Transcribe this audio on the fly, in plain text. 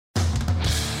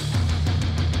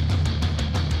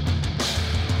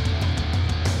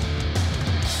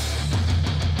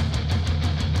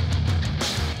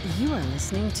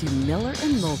listening to Miller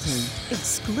and Moulton,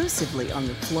 exclusively on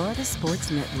the Florida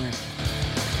Sports Network.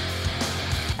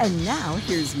 And now,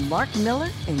 here's Mark Miller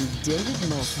and David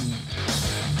Moulton.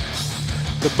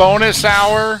 The bonus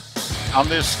hour on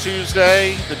this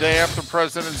Tuesday, the day after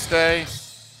President's Day.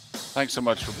 Thanks so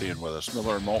much for being with us.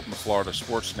 Miller and Moulton, the Florida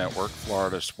Sports Network,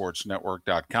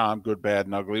 floridasportsnetwork.com. Good, bad,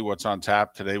 and ugly. What's on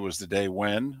tap? Today was the day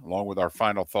when, along with our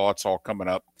final thoughts, all coming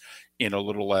up in a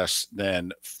little less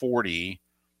than 40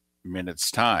 minutes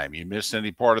time. You missed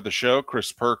any part of the show?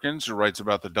 Chris Perkins, who writes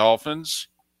about the Dolphins.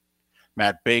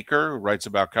 Matt Baker, who writes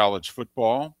about college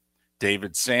football.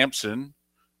 David Sampson,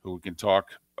 who we can talk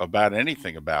about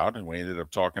anything about, and we ended up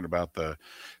talking about the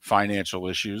financial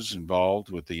issues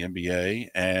involved with the NBA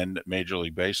and Major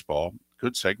League Baseball.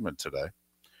 Good segment today,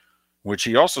 which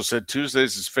he also said Tuesday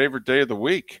is his favorite day of the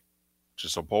week, which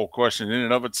is a poll question in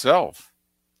and of itself.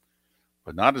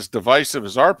 But not as divisive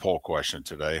as our poll question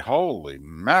today. Holy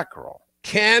mackerel.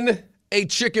 Can a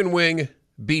chicken wing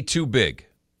be too big?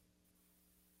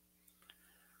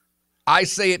 I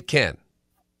say it can.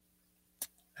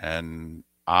 And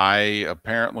I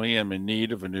apparently am in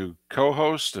need of a new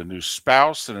co-host, a new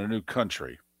spouse, and a new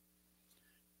country.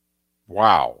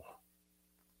 Wow.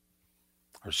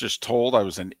 I was just told I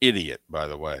was an idiot, by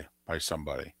the way, by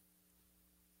somebody.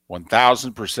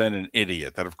 1,000% an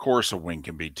idiot. That, of course, a wing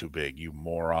can be too big, you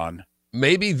moron.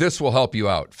 Maybe this will help you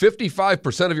out.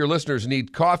 55% of your listeners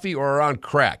need coffee or are on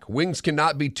crack. Wings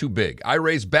cannot be too big. I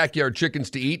raised backyard chickens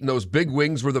to eat, and those big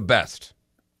wings were the best.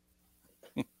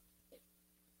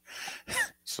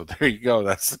 So there you go.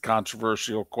 That's the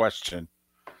controversial question.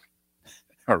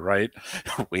 All right.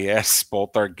 We asked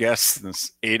both our guests in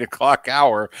this 8 o'clock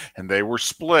hour, and they were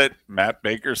split. Matt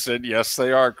Baker said, yes,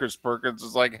 they are. Chris Perkins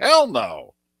is like, hell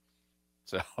no.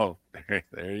 So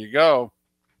there you go.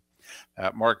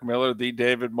 At Mark Miller, the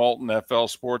David Moulton, FL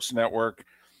Sports Network,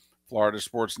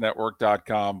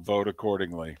 floridasportsnetwork.com. Vote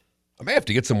accordingly. I may have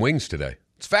to get some wings today.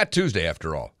 It's Fat Tuesday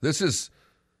after all. This is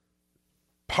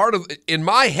part of, in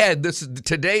my head,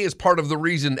 today is part of the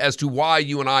reason as to why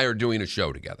you and I are doing a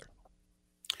show together.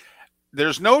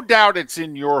 There's no doubt it's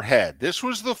in your head. This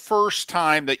was the first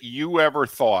time that you ever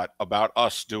thought about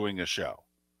us doing a show.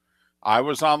 I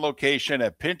was on location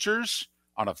at Pinchers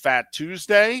on a Fat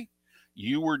Tuesday.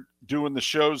 You were doing the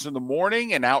shows in the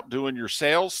morning and out doing your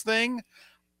sales thing.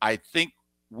 I think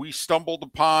we stumbled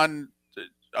upon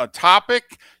a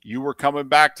topic. You were coming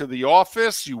back to the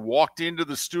office. You walked into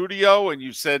the studio and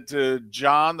you said to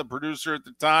John, the producer at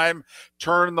the time,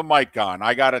 turn the mic on.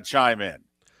 I got to chime in.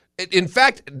 In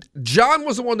fact, John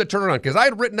was the one that turned it on because I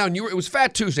had written down, it was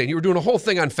Fat Tuesday, and you were doing a whole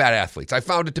thing on fat athletes. I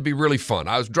found it to be really fun.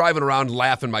 I was driving around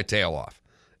laughing my tail off.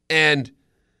 And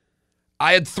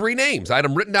I had 3 names. I had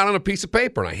them written down on a piece of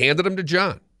paper, and I handed them to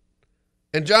John.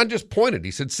 And John just pointed.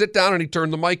 He said, sit down, and he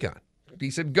turned the mic on.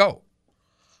 He said, go.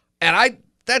 And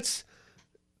that's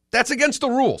against the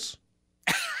rules.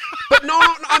 But no,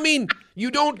 I mean, you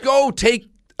don't go take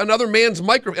another man's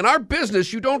microphone. In our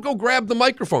business, you don't go grab the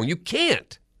microphone. You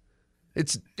can't.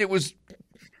 It was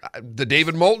the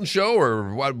David Moulton Show,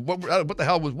 or what the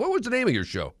hell what was the name of your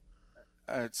show?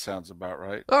 It sounds about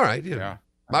right. All right. Yeah.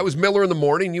 I was Miller in the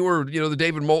morning. You were, the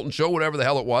David Moulton Show, whatever the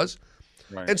hell it was.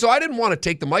 Right. And so I didn't want to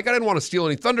take the mic. I didn't want to steal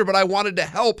any thunder, but I wanted to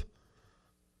help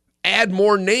add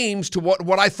more names to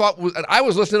what I thought was. I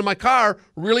was listening to my car,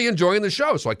 really enjoying the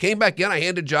show. So I came back in. I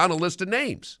handed John a list of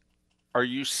names. Are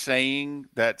you saying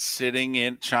that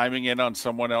chiming in on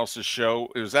someone else's show,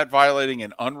 is that violating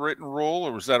an unwritten rule,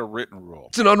 or was that a written rule?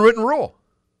 It's an unwritten rule.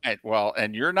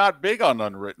 And you're not big on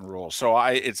unwritten rules. So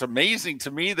it's amazing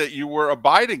to me that you were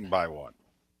abiding by one.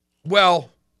 Well,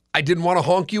 I didn't want to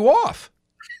honk you off.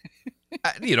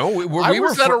 We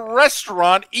was at a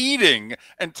restaurant eating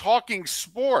and talking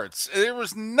sports. There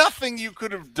was nothing you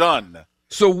could have done.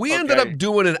 So we ended up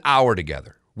doing an hour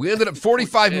together. We ended up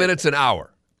 45 minutes, an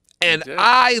hour. And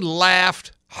I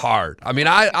laughed hard. I mean,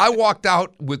 I walked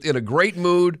out in a great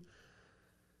mood,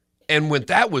 and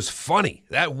that was funny.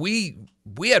 That we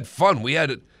had fun. We had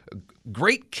a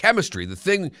great chemistry. The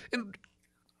thing,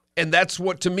 and that's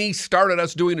what to me started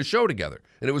us doing a show together.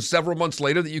 And it was several months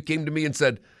later that you came to me and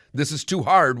said, "This is too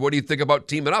hard. What do you think about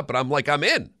teaming up?" And I'm like, "I'm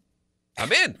in.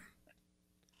 I'm in."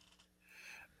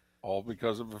 All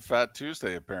because of a Fat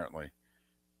Tuesday, apparently.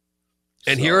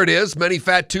 And here it is, many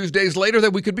Fat Tuesdays later,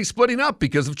 that we could be splitting up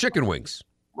because of chicken wings.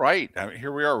 Right. I mean,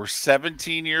 here we are. We're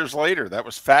 17 years later. That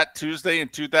was Fat Tuesday in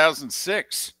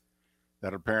 2006.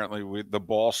 That apparently the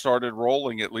ball started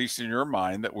rolling, at least in your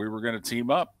mind, that we were going to team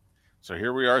up. So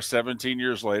here we are 17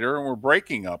 years later, and we're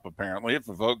breaking up, apparently, if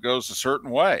the vote goes a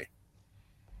certain way.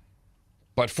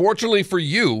 But fortunately for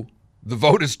you, The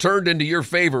vote is turned into your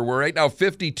favor, where right now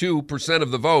 52%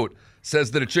 of the vote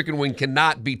says that a chicken wing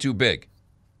cannot be too big.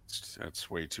 That's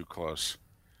way too close.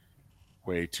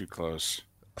 Way too close.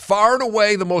 Far and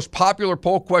away the most popular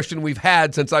poll question we've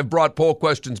had since I've brought poll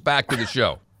questions back to the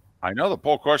show. I know the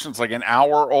poll question's like an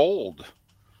hour old.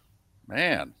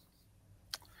 Man.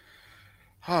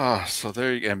 So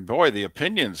there you, and boy, the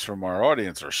opinions from our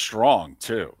audience are strong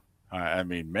too. I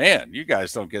mean, man, you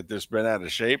guys don't get this bent out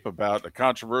of shape about a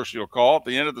controversial call at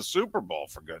the end of the Super Bowl,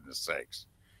 for goodness sakes.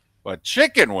 But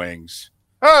chicken wings,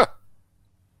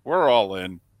 we're all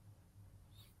in.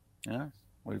 Yeah,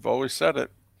 we've always said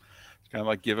it. It's kind of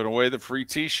like giving away the free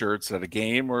T-shirts at a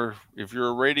game, or if you're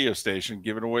a radio station,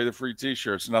 giving away the free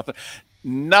T-shirts.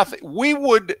 Nothing. We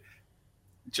would,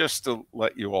 just to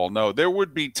let you all know, there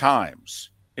would be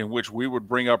times in which we would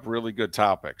bring up really good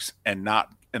topics and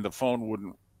the phone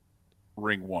wouldn't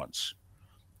ring once.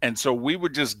 And so we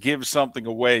would just give something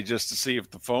away just to see if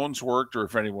the phones worked or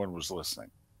if anyone was listening.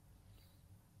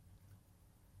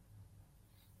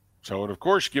 So, and of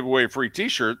course, you give away a free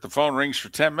T-shirt, the phone rings for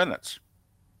 10 minutes.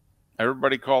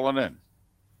 Everybody calling in.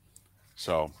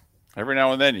 So every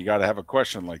now and then you got to have a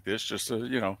question like this just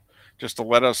to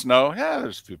let us know, yeah,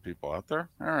 there's a few people out there.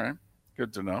 All right,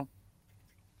 good to know.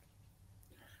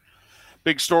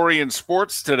 Big story in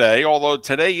sports today, although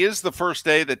today is the first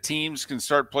day that teams can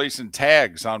start placing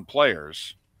tags on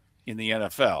players in the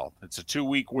NFL. It's a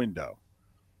 2-week window.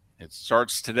 It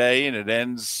starts today and it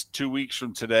ends 2 weeks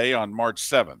from today on March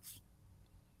 7th.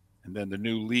 And then the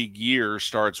new league year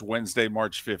starts Wednesday,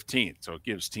 March 15th. So it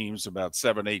gives teams about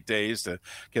 7-8 days to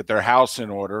get their house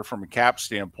in order from a cap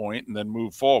standpoint and then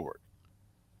move forward.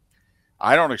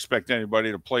 I don't expect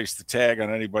anybody to place the tag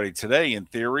on anybody today. In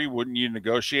theory, wouldn't you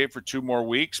negotiate for 2 more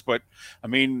weeks? But, I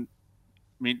mean,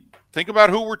 think about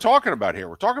who we're talking about here.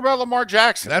 We're talking about Lamar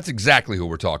Jackson. That's exactly who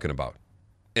we're talking about.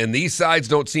 And these sides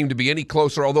don't seem to be any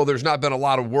closer, although there's not been a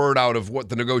lot of word out of what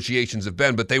the negotiations have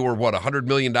been. But they were, $100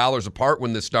 million apart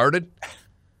when this started?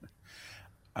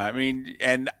 I mean,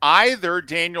 and either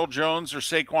Daniel Jones or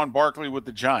Saquon Barkley with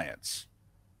the Giants.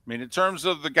 I mean, in terms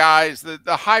of the guys, the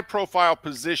high-profile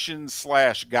positions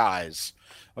 / guys,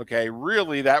 okay,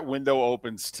 really that window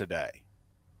opens today.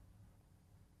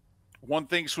 One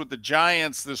thinks with the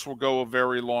Giants, this will go a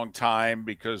very long time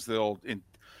because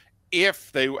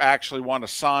if they actually want to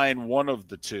sign one of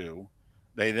the two,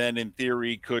 they then, in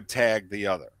theory, could tag the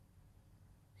other.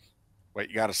 But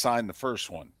you got to sign the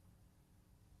first one.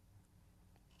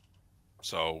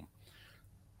 So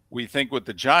we think with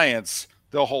the Giants,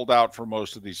 they'll hold out for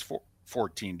most of these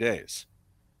 14 days.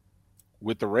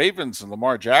 With the Ravens and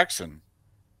Lamar Jackson,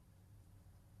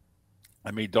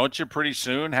 I mean, don't you pretty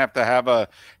soon have to have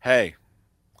hey,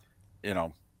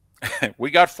 we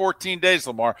got 14 days,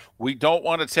 Lamar. We don't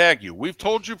want to tag you. We've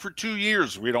told you for 2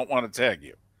 years we don't want to tag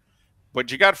you.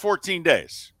 But you got 14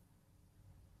 days.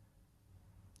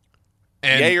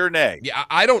 And yay or nay? Yeah,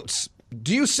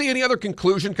 do you see any other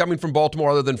conclusion coming from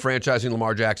Baltimore other than franchising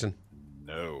Lamar Jackson?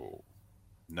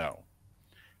 No.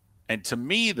 And to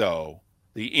me, though,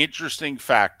 the interesting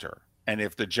factor, and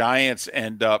if the Giants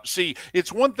end up,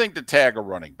 it's one thing to tag a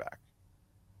running back.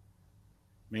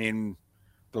 I mean,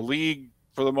 the league,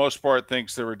 for the most part,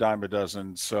 thinks they're a dime a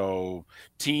dozen. So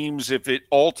teams, if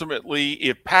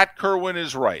Pat Kerwin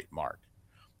is right, Mark,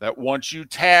 that once you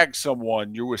tag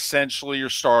someone, you essentially are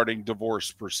starting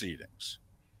divorce proceedings.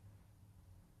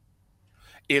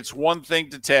 It's one thing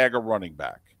to tag a running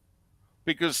back.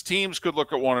 Because teams could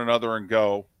look at one another and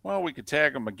go, well, we could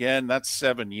tag him again. That's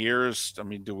 7 years. I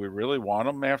mean, do we really want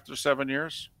him after 7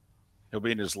 years? He'll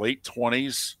be in his late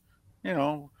 20s.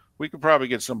 We could probably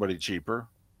get somebody cheaper.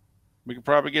 We could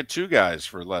probably get 2 guys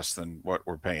for less than what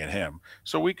we're paying him.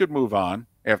 So we could move on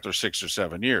after 6 or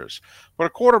 7 years. But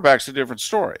a quarterback's a different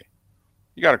story.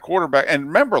 You got a quarterback. And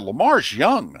remember, Lamar's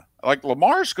young. Like,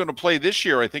 Lamar's going to play this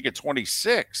year, I think, at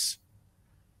 26.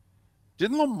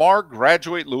 Didn't Lamar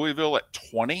graduate Louisville at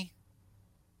 20?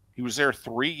 He was there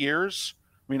 3 years.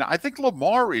 I mean, I think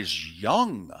Lamar is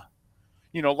young.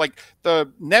 Like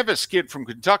the Nevis kid from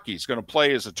Kentucky is going to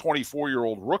play as a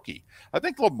 24-year-old rookie. I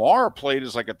think Lamar played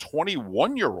as like a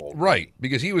 21-year-old. Right,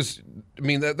 because he was,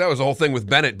 that was the whole thing with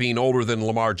Bennett being older than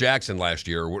Lamar Jackson last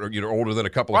year, or older than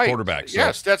a couple of quarterbacks.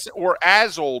 Yes, or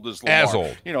as old as Lamar. As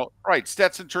old. Right,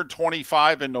 Stetson turned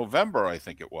 25 in November, I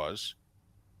think it was,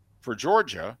 for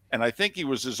Georgia, and I think he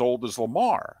was as old as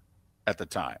Lamar at the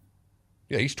time.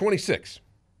 Yeah, he's 26.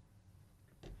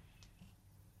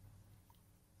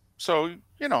 So,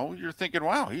 you're thinking,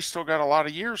 wow, he's still got a lot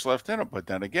of years left in him. But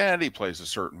then again, he plays a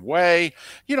certain way.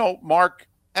 Mark,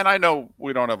 and I know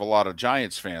we don't have a lot of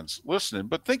Giants fans listening,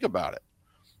 but think about it.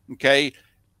 Okay,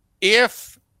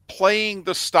 if playing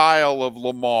the style of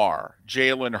Lamar,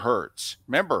 Jalen Hurts.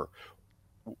 Remember,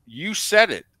 you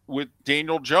said it with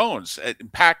Daniel Jones.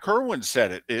 Pat Kerwin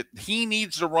said it. He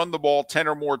needs to run the ball 10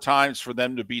 or more times for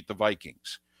them to beat the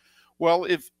Vikings. Well,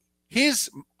 if his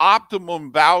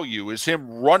optimum value is him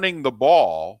running the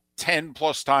ball 10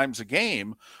 plus times a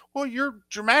game, well, you're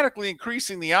dramatically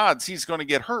increasing the odds he's going to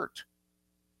get hurt.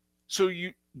 So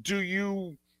do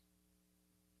you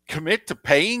commit to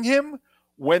paying him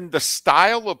when the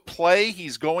style of play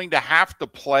he's going to have to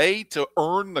play to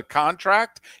earn the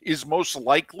contract is most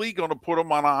likely going to put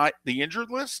him on the injured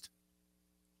list?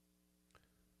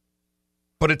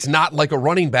 But it's not like a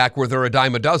running back where they're a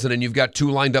dime a dozen and you've got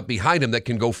two lined up behind him that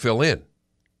can go fill in.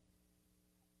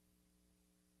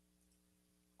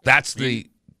 That's the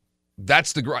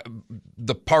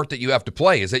part that you have to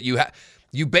play, is that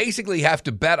you basically have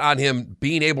to bet on him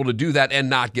being able to do that and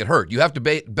not get hurt. You have to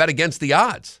bet against the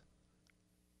odds.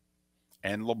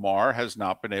 And Lamar has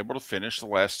not been able to finish the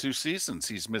last 2 seasons.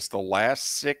 He's missed the last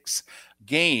 6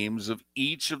 games of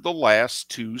each of the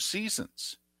last 2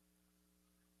 seasons.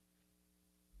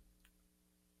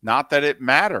 Not that it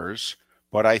matters,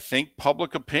 but I think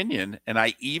public opinion, and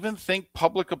I even think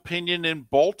public opinion in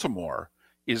Baltimore,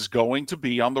 is going to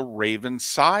be on the Ravens'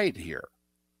 side here.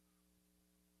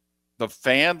 The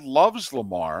fan loves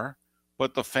Lamar,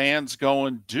 but the fan's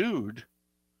going, dude,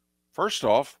 first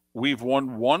off, we've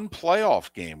won 1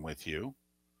 playoff game with you.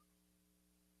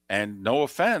 And no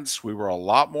offense, we were a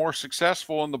lot more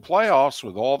successful in the playoffs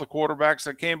with all the quarterbacks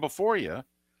that came before you.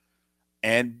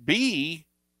 And B,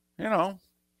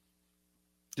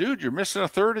 dude, you're missing a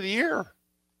third of the year.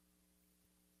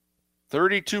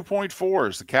 32.4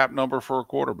 is the cap number for a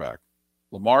quarterback.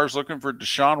 Lamar's looking for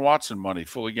Deshaun Watson money,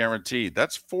 fully guaranteed.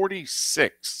 That's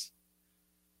 46.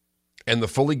 And the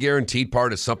fully guaranteed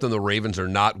part is something the Ravens are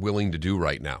not willing to do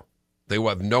right now. They will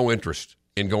have no interest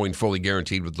in going fully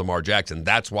guaranteed with Lamar Jackson.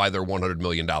 That's why they're $100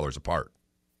 million apart.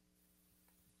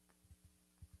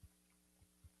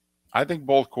 I think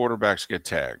both quarterbacks get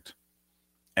tagged.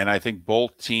 And I think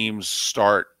both teams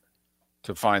start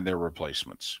to find their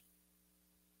replacements.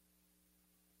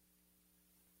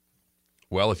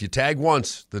 Well, if you tag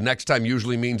once, the next time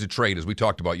usually means a trade, as we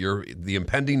talked about. The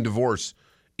impending divorce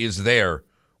is there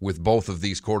with both of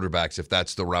these quarterbacks if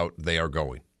that's the route they are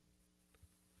going.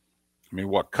 I mean,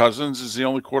 Cousins is the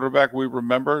only quarterback we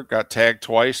remember, got tagged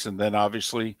twice, and then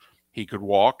obviously he could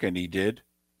walk, and he did.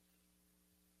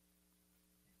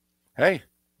 Hey,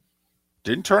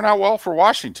 didn't turn out well for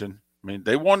Washington. I mean,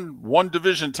 they won 1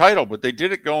 division title, but they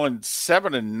did it going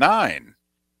 7-9.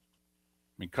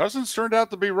 I mean, Cousins turned out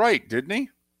to be right, didn't he?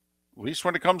 At least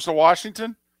when it comes to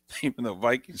Washington, even though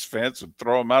Vikings fans would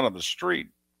throw him out on the street.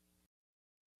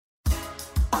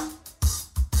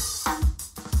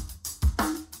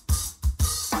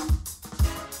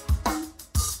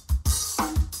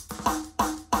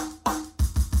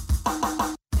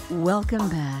 Welcome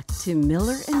back to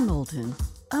Miller and Moulton,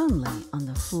 only on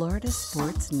the Florida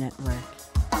Sports Network.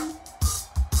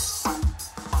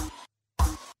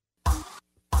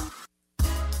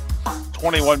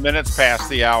 "21 minutes past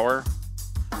the hour.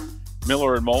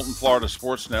 Miller and Moulton, Florida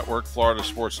Sports Network,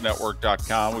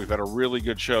 floridasportsnetwork.com. We've had a really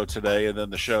good show today, and then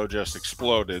the show just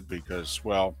exploded because,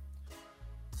 well,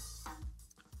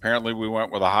 apparently we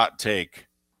went with a hot take.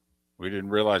 We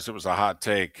didn't realize it was a hot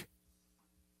take.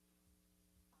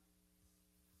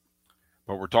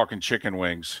 But we're talking chicken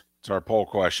wings. It's our poll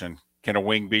question. Can a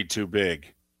wing be too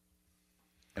big?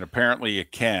 And apparently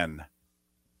it can.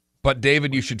 But,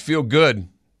 David, you should feel good.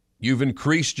 You've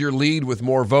increased your lead with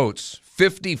more votes.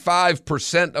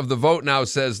 55% of the vote now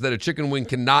says that a chicken wing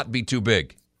cannot be too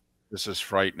big. This is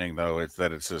frightening, though,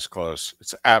 that it's this close.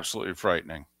 It's absolutely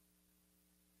frightening.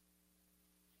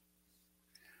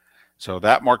 So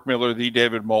that Mark Miller, the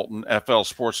David Moulton, FL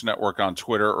Sports Network on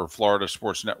Twitter or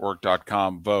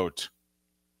floridasportsnetwork.com vote.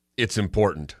 It's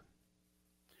important.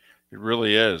 It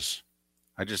really is.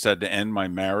 I just had to end my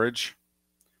marriage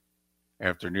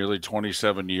after nearly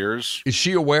 27 years. Is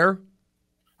she aware?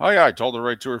 Oh, yeah, I told her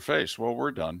right to her face. Well,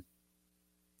 we're done.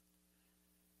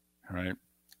 All right.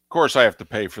 Of course, I have to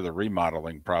pay for the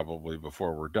remodeling probably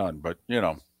before we're done, but,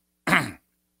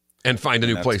 And find a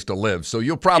new place to live. So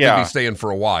you'll probably be staying for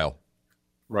a while.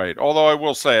 Right. Although I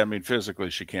will say, physically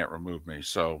she can't remove me.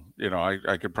 So,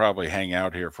 I could probably hang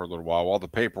out here for a little while the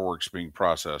paperwork's being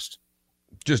processed.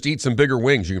 Just eat some bigger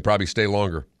wings. You can probably stay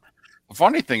longer. The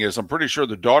funny thing is, I'm pretty sure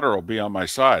the daughter will be on my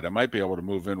side. I might be able to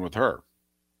move in with her.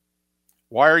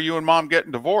 Why are you and Mom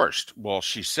getting divorced? Well,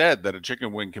 she said that a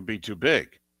chicken wing can be too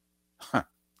big.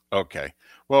 Okay.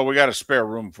 Well, we got a spare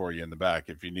room for you in the back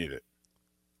if you need it.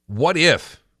 What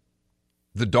if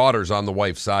the daughter's on the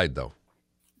wife's side, though?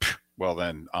 well,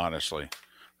 then, honestly,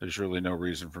 there's really no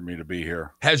reason for me to be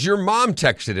here. Has your mom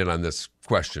texted in on this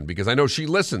question? Because I know she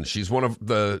listens. She's one of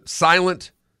the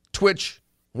silent Twitch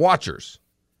watchers.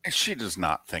 She does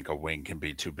not think a wing can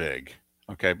be too big.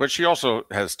 Okay, but she also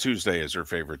has Tuesday as her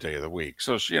favorite day of the week.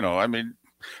 So, she,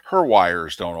 her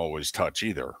wires don't always touch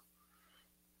either.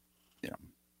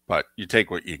 But you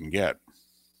take what you can get.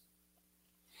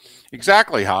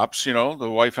 Exactly, Hops. The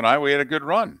wife and I, we had a good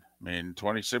run.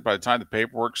 26, by the time the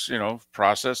paperwork's,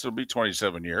 processed, it'll be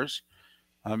 27 years.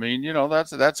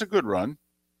 That's a good run.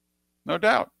 No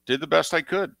doubt. Did the best I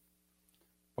could.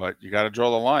 But you got to draw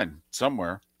the line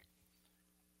somewhere.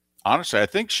 Honestly, I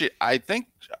think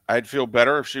I'd feel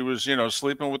better if she was,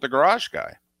 sleeping with the garage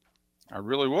guy. I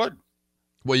really would.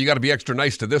 Well, you got to be extra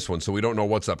nice to this one so we don't know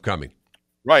what's upcoming.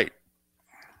 Right.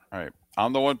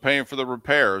 I'm the one paying for the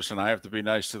repairs, and I have to be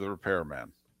nice to the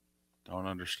repairman. Don't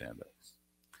understand it.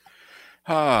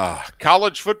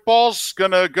 College football's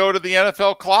going to go to the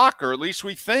NFL clock, or at least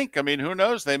we think. Who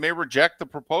knows? They may reject the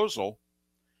proposal.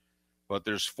 But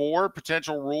there's 4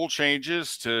 potential rule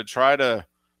changes to try to,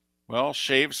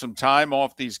 shave some time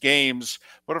off these games.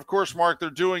 But, of course, Mark, they're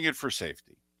doing it for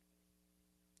safety.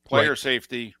 Player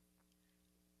safety.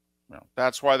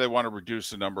 That's why they want to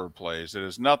reduce the number of plays. It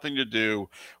has nothing to do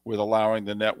with allowing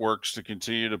the networks to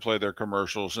continue to play their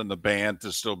commercials and the band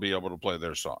to still be able to play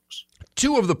their songs.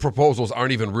 2 of the proposals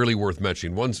aren't even really worth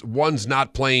mentioning. One's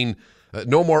not playing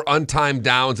no more untimed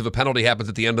downs if a penalty happens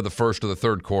at the end of the first or the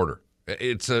third quarter.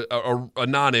 It's a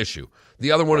non-issue.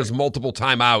 The other one is multiple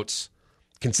timeouts.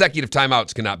 Consecutive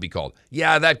timeouts cannot be called.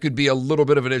 Yeah, that could be a little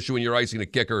bit of an issue when you're icing a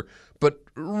kicker, but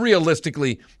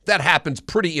realistically, that happens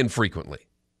pretty infrequently.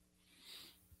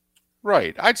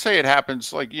 Right. I'd say it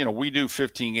happens we do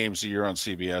 15 games a year on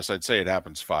CBS. I'd say it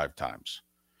happens 5 times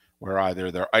where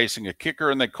either they're icing a kicker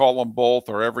and they call them both,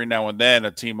 or every now and then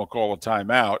a team will call a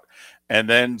timeout and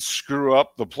then screw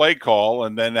up the play call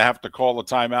and then have to call a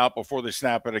timeout before they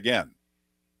snap it again.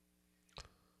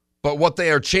 But what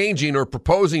they are changing or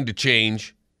proposing to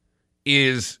change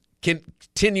is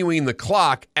continuing the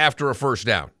clock after a first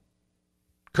down.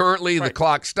 Currently, the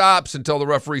clock stops until the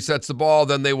referee sets the ball,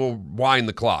 then they will wind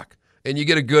the clock. And you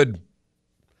get a good,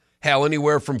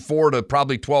 anywhere from 4 to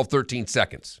probably 12, 13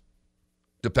 seconds,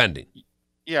 depending.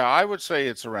 Yeah, I would say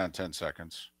it's around 10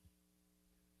 seconds.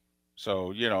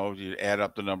 So, you add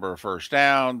up the number of first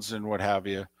downs and what have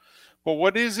you. But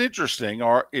what is interesting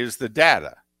is the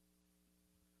data.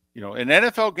 An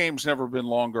NFL game's never been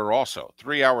longer also,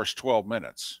 3 hours, 12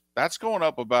 minutes. That's going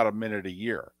up about a minute a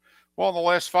year. Well, in the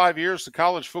last 5 years, the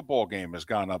college football game has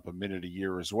gone up a minute a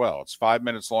year as well. It's 5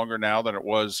 minutes longer now than it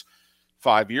was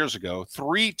 5 years ago.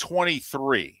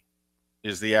 3:23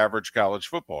 is the average college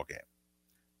football game.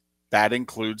 That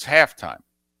includes halftime.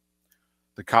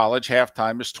 The college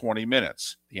halftime is 20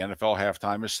 minutes. The NFL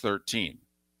halftime is 13.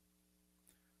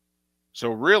 So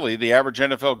really, the average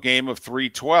NFL game of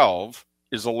 3:12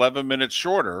 is 11 minutes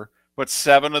shorter, but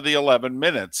 7 of the 11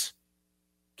 minutes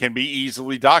can be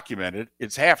easily documented.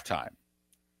 It's halftime.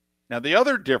 Now, the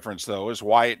other difference, though, is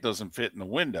why it doesn't fit in the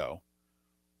window.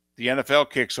 The NFL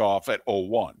kicks off at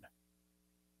 01,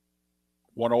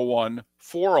 101,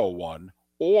 401,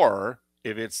 or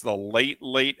if it's the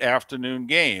late afternoon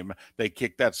game, they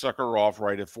kick that sucker off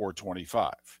right at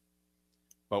 4:25.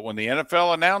 But when the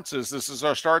NFL announces this is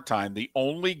our start time, the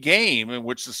only game in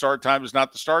which the start time is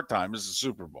not the start time is the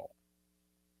Super Bowl.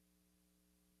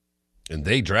 And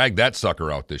they dragged that sucker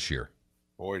out this year.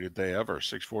 Boy, did they ever.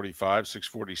 6:45,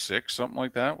 6:46, something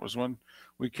like that was when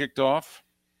we kicked off.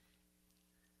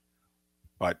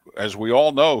 But as we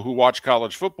all know who watch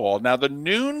college football, now the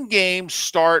noon games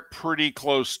start pretty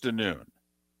close to noon.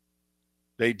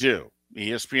 They do.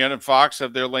 ESPN and Fox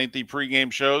have their lengthy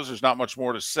pregame shows. There's not much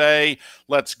more to say.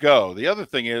 Let's go. The other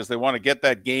thing is they want to get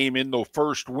that game in the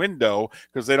first window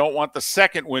because they don't want the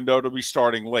second window to be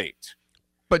starting late.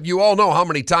 But you all know how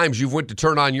many times you've went to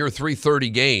turn on your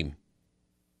 3:30 game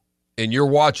and you're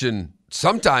watching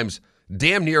sometimes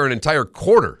damn near an entire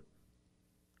quarter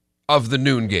of the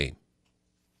noon game.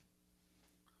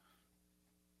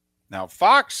 Now,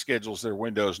 Fox schedules their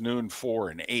windows noon, 4,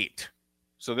 and 8.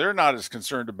 So they're not as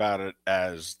concerned about it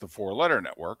as the four-letter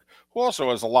network, who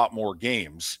also has a lot more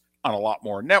games on a lot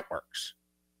more networks.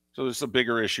 So this is a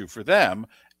bigger issue for them,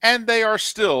 and they are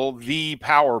still the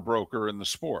power broker in the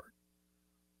sport.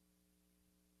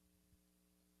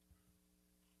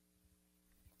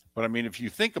 But, if you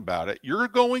think about it, you're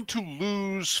going to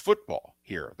lose football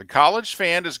here. The college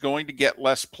fan is going to get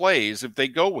less plays if they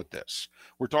go with this.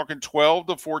 We're talking 12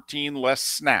 to 14 less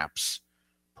snaps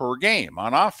per game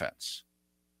on offense.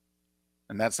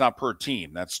 And that's not per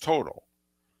team. That's total.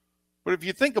 But if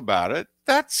you think about it,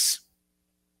 that's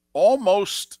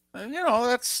almost,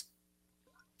 that's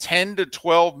 10 to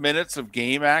 12 minutes of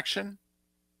game action.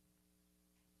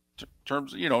 In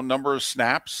terms of, number of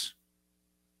snaps.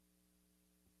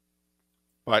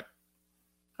 But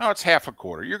it's half a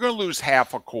quarter. You're going to lose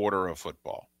half a quarter of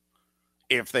football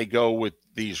if they go with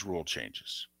these rule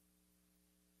changes.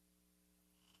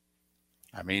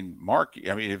 I mean, Mark,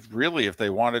 if they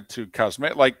wanted to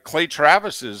cosmetic, like Clay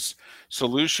Travis's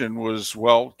solution was,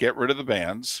 get rid of the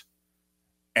bands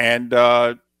and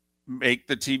make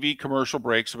the TV commercial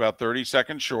breaks about 30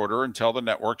 seconds shorter and tell the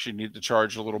networks you need to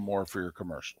charge a little more for your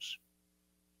commercials.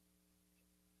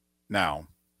 Now,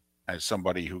 as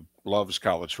somebody who loves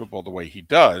college football the way he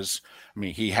does,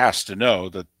 he has to know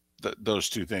that those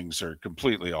two things are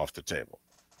completely off the table.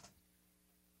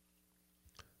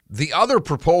 The other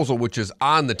proposal which is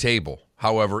on the table,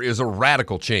 however, is a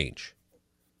radical change.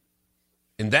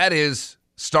 And that is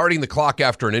starting the clock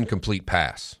after an incomplete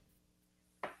pass.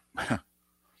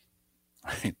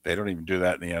 They don't even do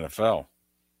that in the NFL.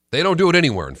 They don't do it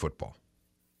anywhere in football.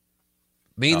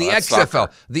 The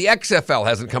XFL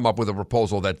hasn't come up with a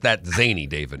proposal that's zany,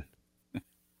 David.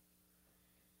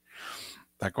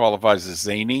 That qualifies as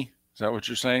zany? Is that what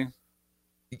you're saying?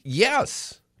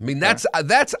 Yes.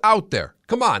 That's out there.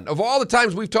 Come on. Of all the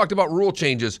times we've talked about rule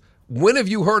changes, when have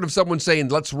you heard of someone saying,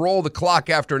 let's roll the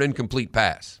clock after an incomplete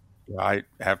pass? I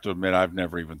have to admit, I've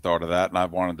never even thought of that, and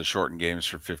I've wanted to shorten games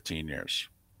for 15 years.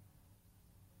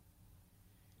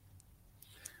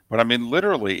 But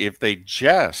literally, if they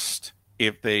just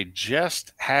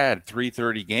had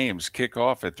 3:30 games kick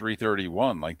off at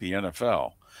 3:31 like the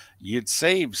NFL, you'd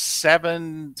save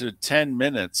 7 to 10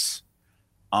 minutes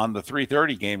on the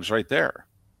 3:30 games right there.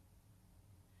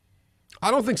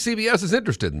 I don't think CBS is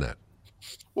interested in that.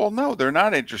 Well, no, they're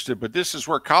not interested, but this is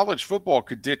where college football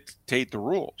could dictate the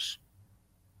rules.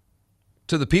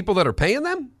 To the people that are paying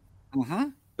them? Mm-hmm.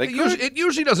 It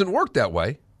usually doesn't work that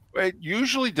way. It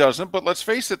usually doesn't, but let's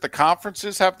face it, the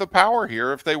conferences have the power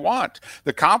here if they want.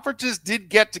 The conferences did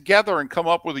get together and come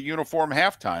up with a uniform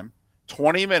halftime,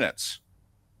 20 minutes,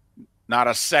 not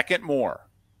a second more.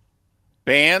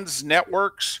 Bands,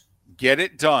 networks, get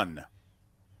it done.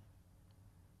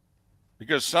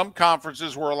 Because some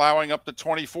conferences were allowing up to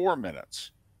 24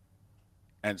 minutes.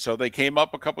 And so they came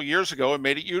up a couple years ago and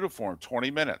made it uniform,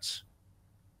 20 minutes.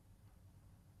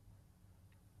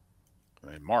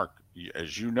 Mark,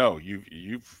 as you know,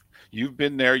 you've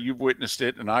been there, you've witnessed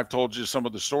it, and I've told you some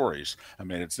of the stories.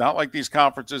 It's not like these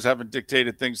conferences haven't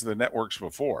dictated things to the networks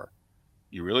before.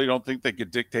 You really don't think they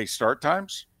could dictate start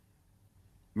times?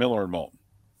 Miller and Moulton.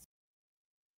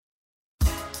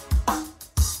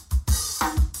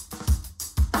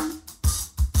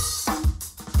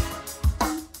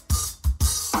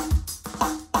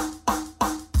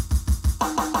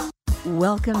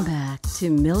 Welcome back to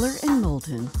Miller and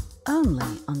Moulton, only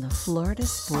on the Florida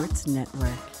Sports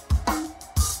Network.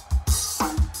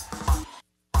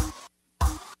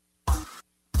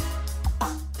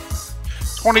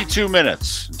 "22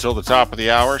 minutes until the top of the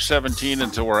hour, 17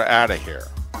 until we're out of here.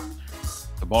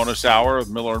 The bonus hour of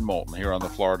Miller and Moulton here on the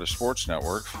Florida Sports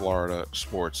Network,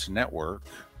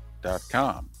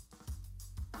 floridasportsnetwork.com.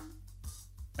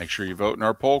 Make sure you vote in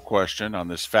our poll question on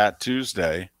this Fat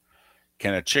Tuesday.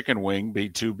 Can a chicken wing be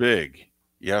too big?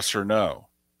 Yes or no?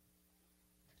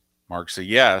 Mark's a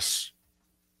yes,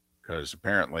 because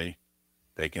apparently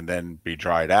they can then be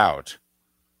dried out.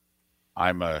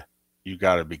 I'm a, you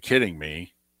got to be kidding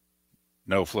me,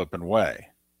 no flipping way.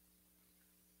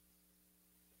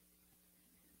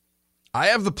 I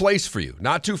have the place for you,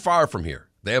 not too far from here.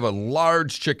 They have a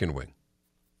large chicken wing.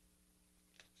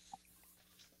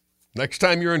 Next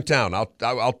time you're in town,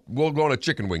 we'll go on a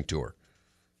chicken wing tour.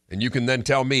 And you can then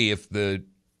tell me if the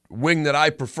wing that I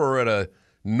prefer at a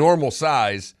normal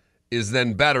size is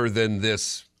then better than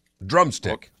this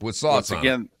drumstick with sauce on it.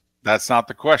 Again, that's not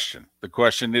the question. The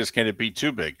question is, can it be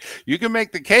too big? You can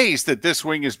make the case that this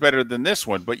wing is better than this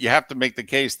one, but you have to make the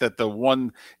case that the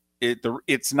one,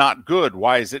 it's not good.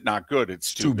 Why is it not good?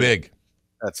 It's too big.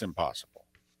 That's impossible.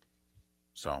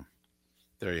 So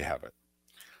there you have it.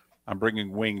 I'm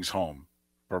bringing wings home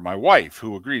for my wife,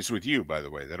 who agrees with you, by the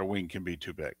way, that a wing can be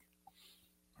too big.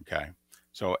 Okay.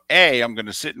 So I'm going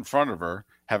to sit in front of her,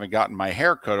 having gotten my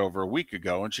hair cut over a week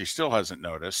ago, and she still hasn't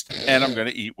noticed, and I'm going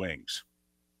to eat wings.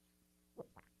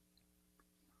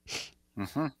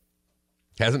 Mm-hmm.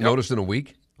 Hasn't noticed in a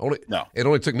week? No. It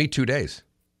only took me 2 days.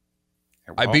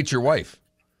 Well, I beat your wife.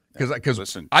 Because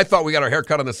I thought we got our hair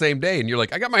cut on the same day, and you're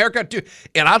like, I got my hair cut too.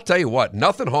 And I'll tell you what,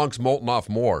 nothing honks Moulton off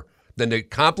more than to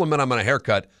compliment him on a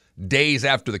haircut days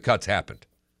after the cuts happened.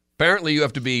 Apparently, you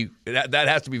have to be, that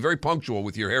has to be very punctual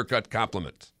with your haircut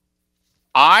compliments.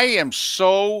 I am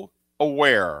so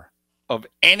aware of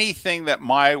anything that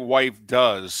my wife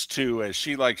does to, as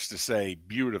she likes to say,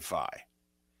 beautify.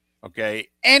 Okay?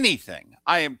 Anything.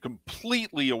 I am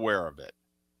completely aware of it.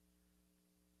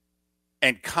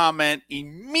 And comment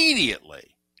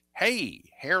immediately, hey,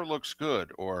 hair looks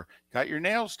good, or got your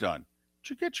nails done. Did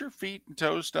you get your feet and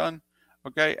toes done?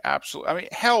 Okay, absolutely. I mean,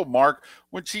 hell, Mark,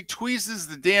 when she tweezes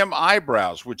the damn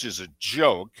eyebrows, which is a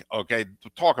joke, okay,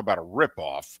 talk about a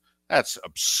ripoff. That's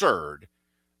absurd.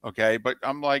 Okay, but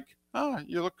I'm like, oh,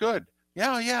 you look good.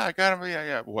 Yeah, I got him.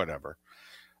 Yeah, whatever.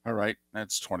 All right,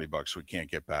 that's $20 we can't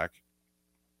get back.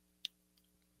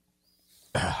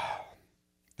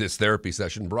 This therapy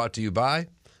session brought to you by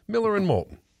Miller &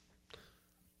 Moulton.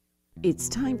 It's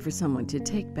time for someone to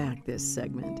take back this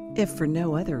segment, if for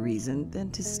no other reason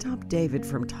than to stop David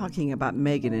from talking about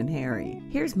Meghan and Harry.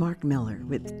 Here's Mark Miller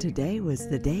with Today Was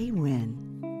the Day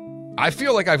When. I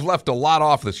feel like I've left a lot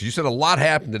off this. You said a lot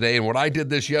happened today, and when I did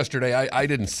this yesterday, I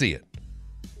didn't see it.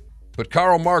 But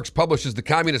Karl Marx publishes the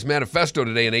Communist Manifesto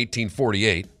today in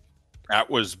 1848. That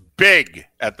was big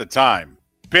at the time.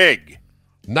 Big.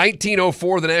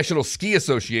 1904, the National Ski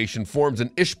Association forms in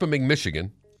Ishpeming,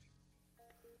 Michigan.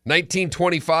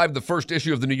 1925, the first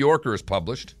issue of The New Yorker is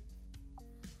published.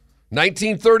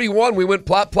 1931, we went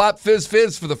plop, plop, fizz,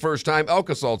 fizz for the first time.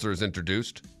 Alka-Seltzer is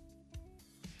introduced.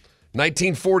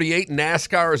 1948,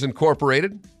 NASCAR is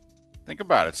incorporated. Think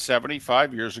about it,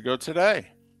 75 years ago today.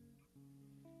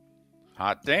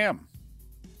 Hot damn.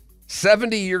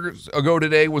 70 years ago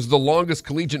today was the longest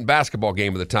collegiate basketball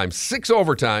game of the time. 6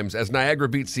 overtimes as Niagara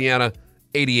beat Siena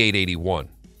 88-81.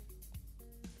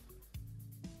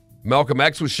 Malcolm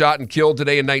X was shot and killed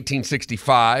today in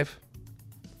 1965.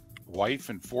 Wife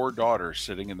and 4 daughters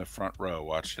sitting in the front row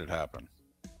watched it happen.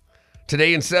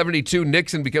 Today in 72,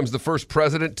 Nixon becomes the first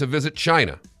president to visit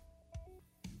China.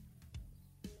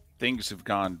 Things have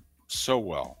gone so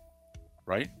well,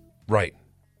 right? Right.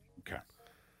 Okay.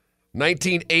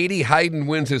 1980, Haydn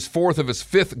wins his 4th of his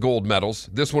 5th gold medals,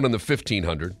 this one in the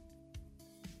 1500.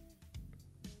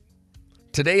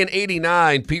 Today in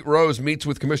 89, Pete Rose meets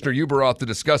with Commissioner Uberoth to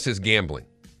discuss his gambling.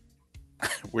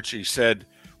 Which he said,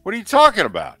 what are you talking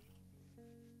about?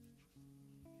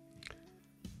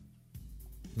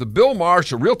 The Bill Maher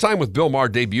show, Real Time with Bill Maher,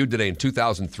 debuted today in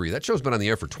 2003. That show's been on the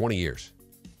air for 20 years.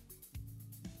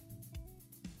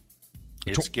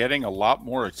 It's getting a lot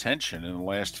more attention in the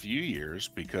last few years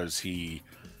because he,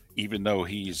 even though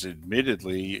he's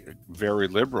admittedly very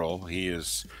liberal, he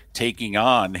is taking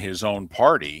on his own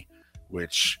party,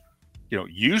 which,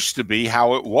 used to be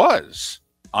how it was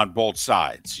on both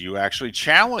sides. You actually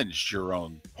challenged your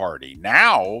own party.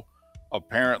 Now,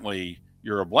 apparently,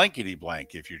 you're a blankety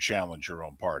blank if you challenge your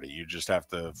own party. You just have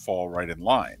to fall right in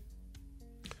line.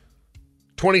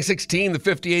 2016, the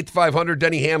 58th 500,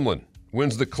 Denny Hamlin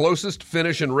wins the closest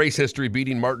finish in race history,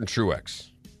 beating Martin Truex.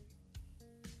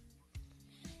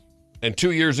 And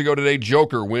 2 years ago today,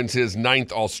 Joker wins his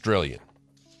 9th Australian.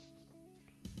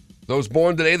 Those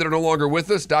born today that are no longer with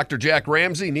us, Dr. Jack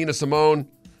Ramsey, Nina Simone,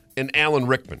 and Alan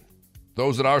Rickman.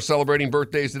 Those that are celebrating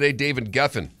birthdays today, David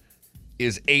Geffen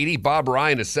is 80, Bob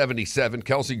Ryan is 77,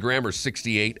 Kelsey Grammer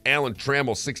 68, Alan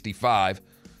Trammell 65,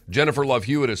 Jennifer Love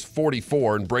Hewitt is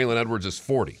 44, and Braylon Edwards is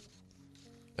 40.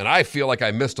 And I feel like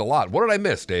I missed a lot. What did I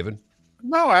miss, David?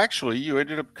 No, actually, you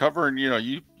ended up covering,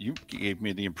 you gave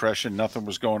me the impression nothing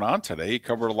was going on today. You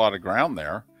covered a lot of ground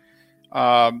there.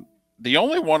 The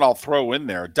only one I'll throw in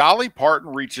there, Dolly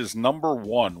Parton reaches number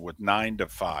 1 with 9 to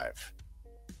 5.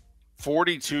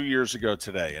 42 years ago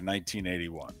today in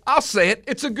 1981. I'll say it.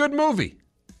 It's a good movie.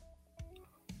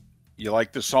 You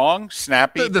like the song?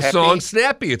 Snappy? The song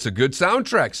Snappy. It's a good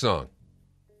soundtrack song.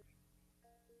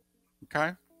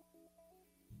 Okay.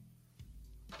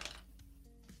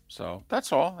 So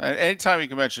that's all. Anytime you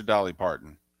can mention Dolly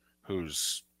Parton,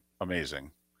 who's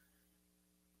amazing.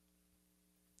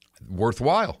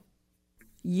 Worthwhile.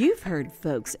 You've heard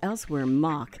folks elsewhere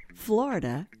mock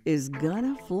Florida is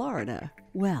gonna Florida.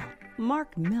 Well,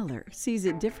 Mark Miller sees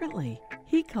it differently.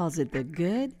 He calls it the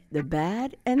good, the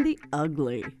bad, and the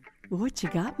ugly. What you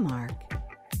got, Mark?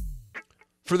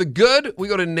 For the good, we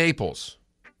go to Naples.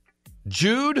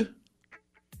 Jude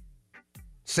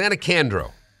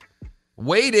Santacandro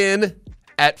weighed in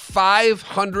at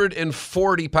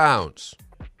 540 pounds.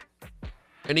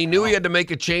 And he knew he had to make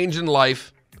a change in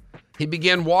life. He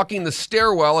began walking the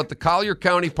stairwell at the Collier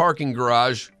County parking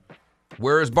garage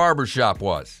where his barbershop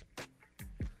was.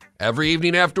 Every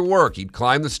evening after work, he'd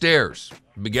climb the stairs,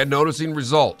 began noticing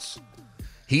results.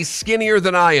 He's skinnier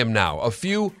than I am now, a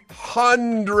few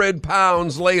 100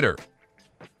 pounds later.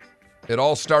 It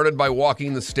all started by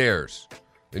walking the stairs.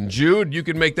 And Jude, you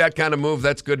can make that kind of move.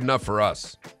 That's good enough for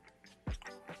us.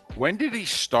 When did he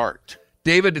start?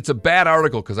 David, it's a bad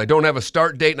article because I don't have a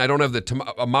start date and I don't have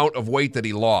the amount of weight that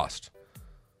he lost.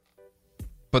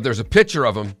 But there's a picture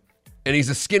of him, and he's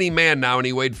a skinny man now, and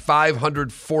he weighed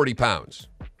 540 pounds.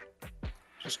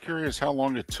 Just curious how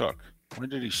long it took. When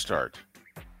did he start?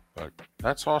 But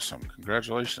that's awesome.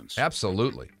 Congratulations.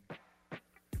 Absolutely.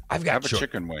 I've got Have a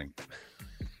chicken wing.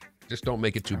 Just don't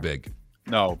make it too big.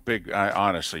 No, big.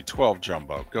 Honestly, 12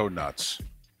 jumbo. Go nuts.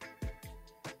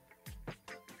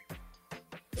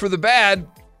 For the bad,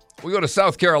 we go to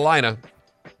South Carolina,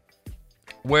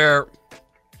 where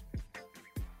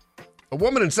a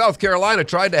woman in South Carolina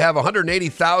tried to have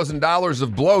 $180,000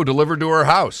 of blow delivered to her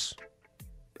house.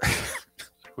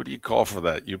 What do you call for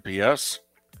that? UPS?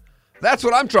 That's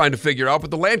what I'm trying to figure out,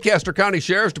 but the Lancaster County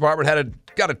Sheriff's Department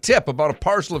got a tip about a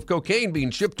parcel of cocaine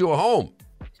being shipped to a home.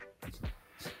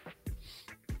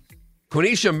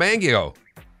 Quenisha Mangio,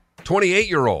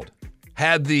 28-year-old,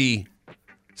 had the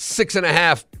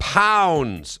 6.5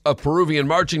 pounds of Peruvian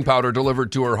marching powder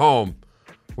delivered to her home,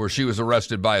 where she was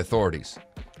arrested by authorities.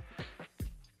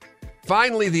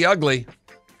 Finally, the ugly.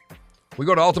 We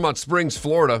go to Altamont Springs,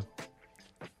 Florida,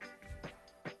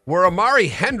 where Amari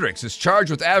Hendricks is charged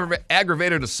with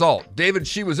aggravated assault. David,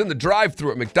 she was in the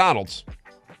drive-thru at McDonald's.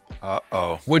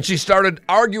 Uh-oh. When she started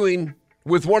arguing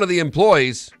with one of the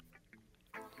employees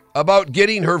about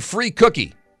getting her free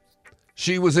cookie.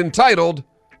 She was entitled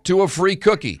to a free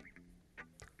cookie.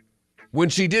 When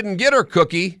she didn't get her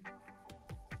cookie,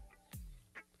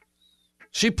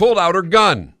 she pulled out her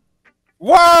gun.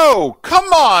 Whoa!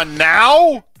 Come on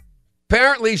now!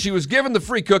 Apparently, she was given the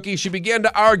free cookie. She began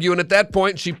to argue, and at that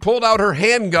point, she pulled out her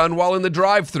handgun while in the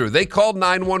drive-thru. They called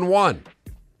 911.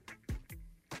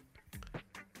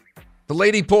 The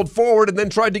lady pulled forward and then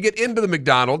tried to get into the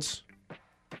McDonald's.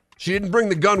 She didn't bring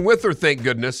the gun with her, thank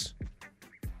goodness.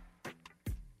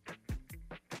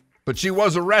 But she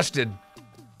was arrested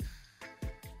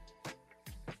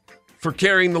for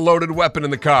carrying the loaded weapon in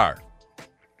the car.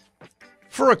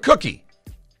 For a cookie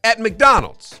at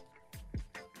McDonald's.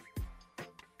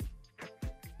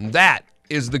 And that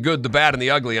is the good, the bad, and the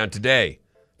ugly on today,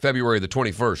 February the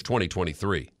 21st,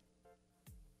 2023.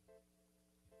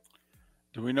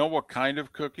 Do we know what kind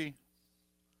of cookie?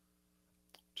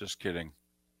 Just kidding.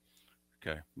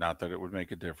 Okay, not that it would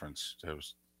make a difference. It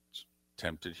was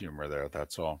attempted humor there,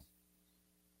 that's all.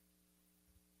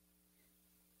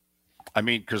 I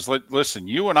mean, because listen,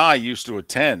 you and I used to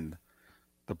attend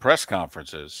the press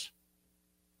conferences,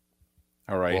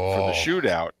 all right, for the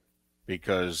shootout,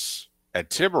 because at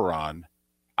Tiburon,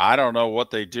 I don't know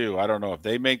what they do. I don't know if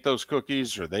they make those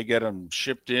cookies or they get them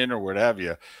shipped in or what have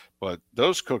you, but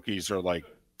those cookies are like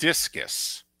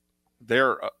discus.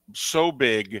 They're so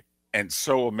big and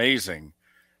so amazing.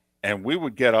 And we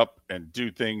would get up and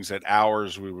do things at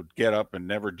hours. We would get up and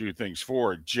never do things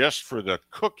forward just for the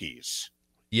cookies.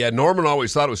 Yeah, Norman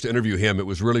always thought it was to interview him. It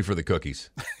was really for the cookies.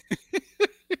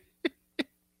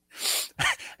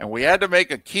 And we had to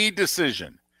make a key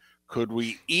decision. Could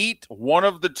we eat one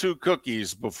of the two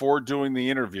cookies before doing the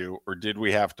interview, or did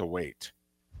we have to wait?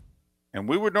 And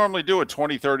we would normally do a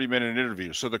 20, 30-minute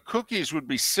interview. So the cookies would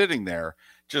be sitting there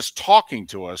just talking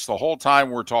to us the whole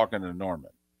time we're talking to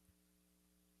Norman.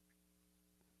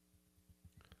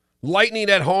 Lightning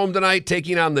at home tonight,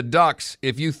 taking on the Ducks.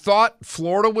 If you thought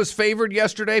Florida was favored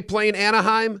yesterday playing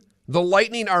Anaheim, the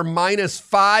Lightning are minus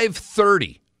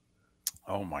 530.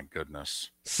 Oh, my goodness.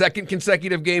 Second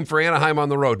consecutive game for Anaheim on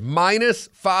the road. Minus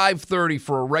 530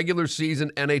 for a regular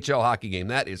season NHL hockey game.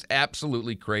 That is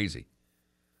absolutely crazy.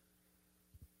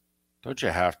 Don't you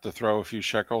have to throw a few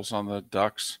shekels on the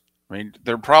Ducks? I mean,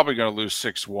 they're probably going to lose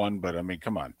 6-1, but, I mean,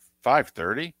 come on.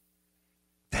 530?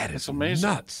 That is amazing.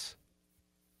 Nuts.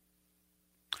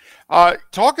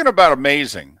 Talking about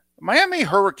amazing, Miami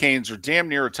Hurricanes are damn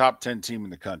near a top 10 team in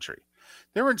the country.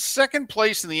 They're in second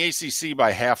place in the ACC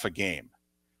by half a game.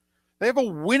 They have a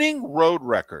winning road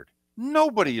record.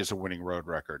 Nobody has a winning road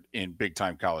record in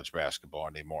big-time college basketball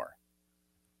anymore.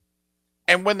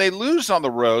 And when they lose on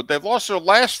the road, they've lost their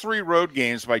last 3 road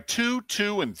games by 2,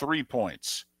 2, and 3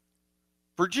 points.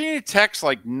 Virginia Tech's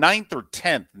like 9th or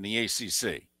 10th in the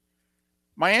ACC.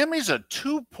 Miami's a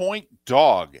 2-point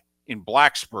dog in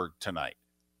Blacksburg tonight.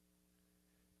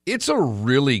 It's a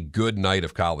really good night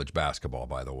of college basketball,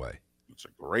 by the way. It's a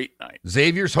great night.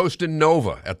 Xavier's hosting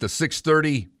Nova at the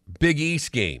 6:30 Big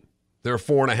East game. They're a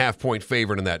 4.5-point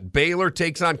favorite in that. Baylor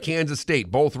takes on Kansas State,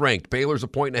 both ranked. Baylor's a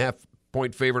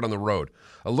 1.5-point favorite on the road.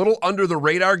 A little under the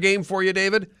radar game for you,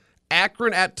 David.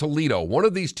 Akron at Toledo. One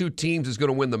of these two teams is going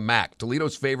to win the MAC.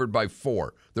 Toledo's favored by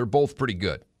 4. They're both pretty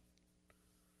good.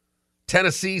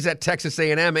 Tennessee's at Texas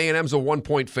A&M. A&M's a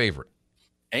 1-point favorite.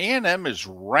 A&M is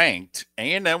ranked.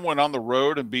 A&M went on the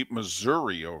road and beat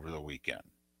Missouri over the weekend.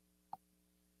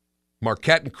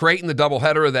 Marquette and Creighton, the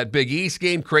doubleheader of that Big East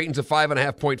game. Creighton's a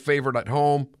 5.5-point favorite at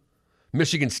home.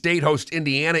 Michigan State hosts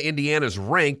Indiana. Indiana's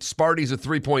ranked. Sparty's a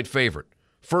 3-point favorite.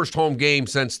 First home game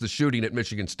since the shooting at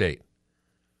Michigan State.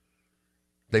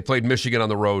 They played Michigan on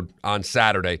the road on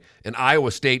Saturday. And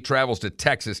Iowa State travels to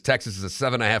Texas. Texas is a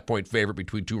 7.5-point favorite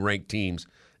between two ranked teams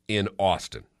in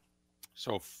Austin.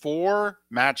 So 4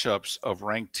 matchups of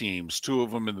ranked teams, 2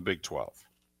 of them in the Big 12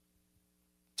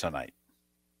 tonight.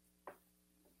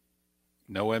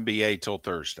 No NBA till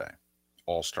Thursday.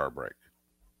 All-Star break.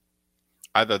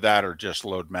 Either that or just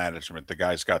load management. The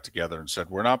guys got together and said,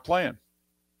 we're not playing.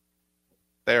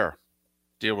 There.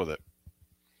 Deal with it.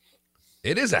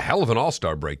 It is a hell of an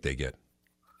all-star break they get.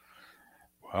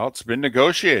 Well, it's been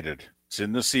negotiated. It's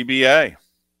in the CBA.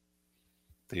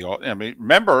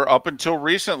 Remember, up until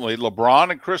recently, LeBron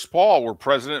and Chris Paul were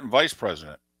president and vice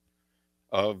president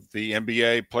of the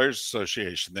NBA Players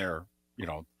Association there,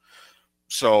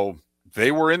 So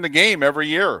they were in the game every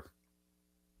year.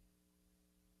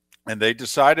 And they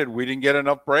decided we didn't get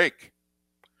enough break.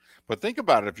 But think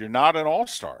about it. If you're not an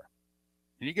all-star,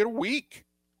 and you get a week.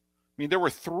 There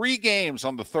were 3 games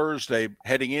on the Thursday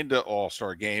heading into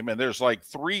All-Star game, and there's like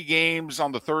 3 games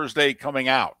on the Thursday coming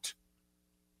out.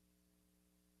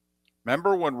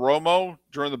 Remember when Romo,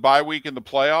 during the bye week in the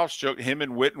playoffs, him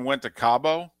and Witten went to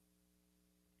Cabo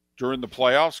during the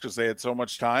playoffs because they had so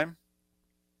much time?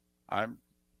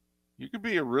 You could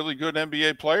be a really good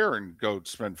NBA player and go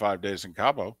spend 5 days in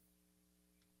Cabo.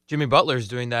 Jimmy Butler's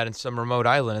doing that in some remote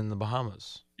island in the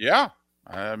Bahamas. Yeah.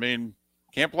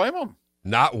 Can't blame him.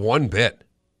 Not one bit.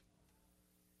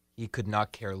 He could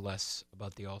not care less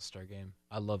about the All-Star game.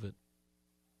 I love it.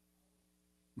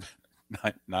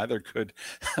 Neither could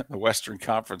the Western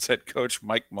Conference head coach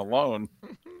Mike Malone.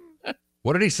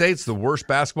 What did he say? It's the worst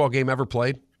basketball game ever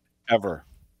played? Ever.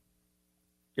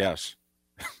 Yes.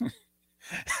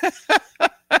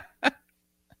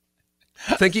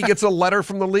 Think he gets a letter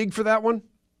from the league for that one?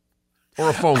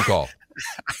 Or a phone call?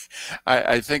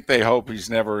 I think they hope he's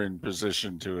never in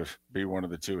position to be one of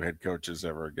the 2 head coaches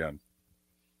ever again.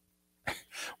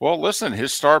 Well, listen,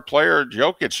 his star player,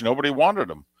 Jokic, nobody wanted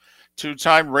him.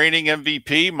 2-time reigning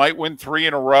MVP, might win 3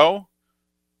 in a row.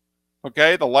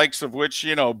 Okay, the likes of which,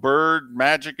 Bird,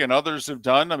 Magic, and others have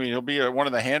done. He'll be one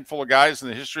of the handful of guys in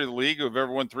the history of the league who have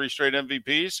ever won 3 straight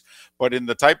MVPs. But in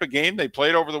the type of game they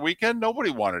played over the weekend,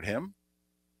 nobody wanted him.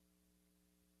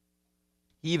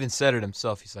 He even said it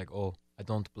himself. He's like, I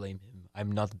don't blame him.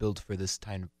 I'm not built for this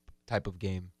type of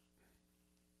game.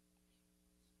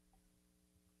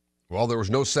 Well, there was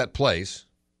no set plays.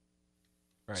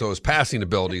 Right. So his passing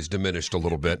abilities diminished a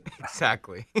little bit.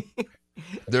 Exactly.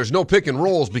 There's no pick and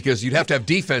rolls because you'd have to have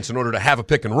defense in order to have a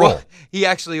pick and roll. Well,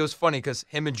 it was funny because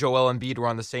him and Joel Embiid were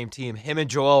on the same team. Him and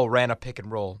Joel ran a pick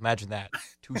and roll. Imagine that.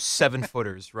 2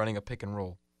 7-footers running a pick and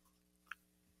roll.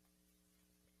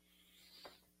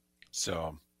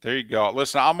 So there you go.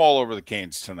 Listen, I'm all over the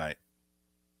Canes tonight.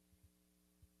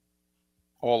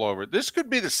 All over. This could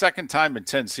be the second time in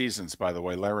 10 seasons, by the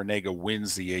way, Larrañaga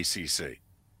wins the ACC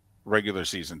regular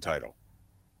season title.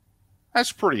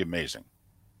 That's pretty amazing.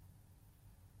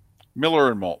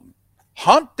 Miller and Moulton.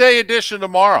 Hump Day edition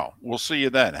tomorrow. We'll see you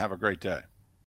then. Have a great day.